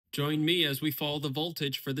Join me as we follow the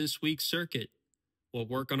voltage for this week's circuit. We'll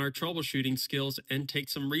work on our troubleshooting skills and take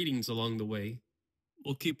some readings along the way.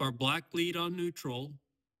 We'll keep our black lead on neutral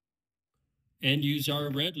and use our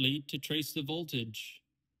red lead to trace the voltage.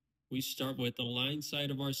 We start with the line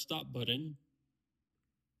side of our stop button.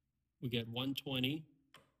 We get 120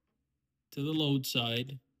 to the load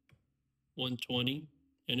side, 120.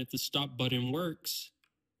 And if the stop button works,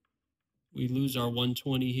 we lose our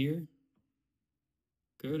 120 here.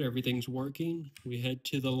 Good, everything's working. We head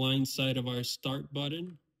to the line side of our start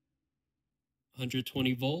button.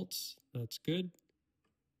 120 volts, that's good.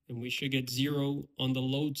 And we should get 0 on the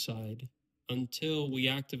load side until we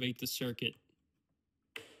activate the circuit.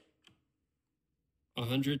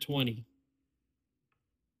 120.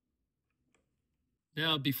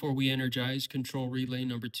 Now, before we energize control relay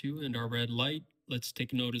number 2 and our red light, let's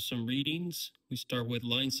take note of some readings. We start with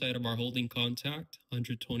line side of our holding contact,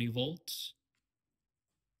 120 volts.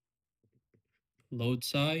 Load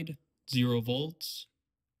side, 0 volts.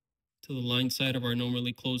 To the line side of our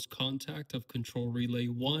normally closed contact of control relay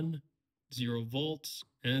 1, 0 volts.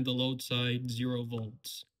 And the load side, 0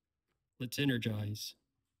 volts. Let's energize.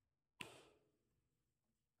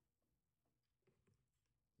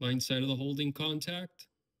 Line side of the holding contact,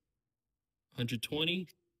 120.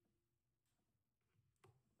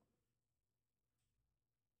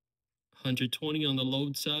 120 on the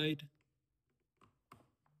load side.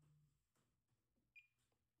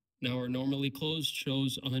 Now our normally closed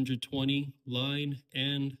shows 120 line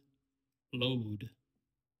and load.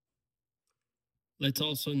 Let's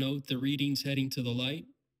also note the readings heading to the light.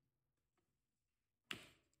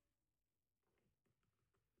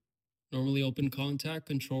 Normally open contact,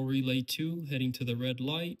 control relay 2, heading to the red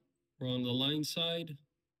light. We're on the line side.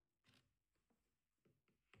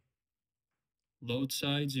 Load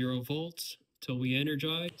side, 0 volts, till we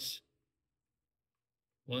energize.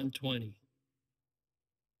 120.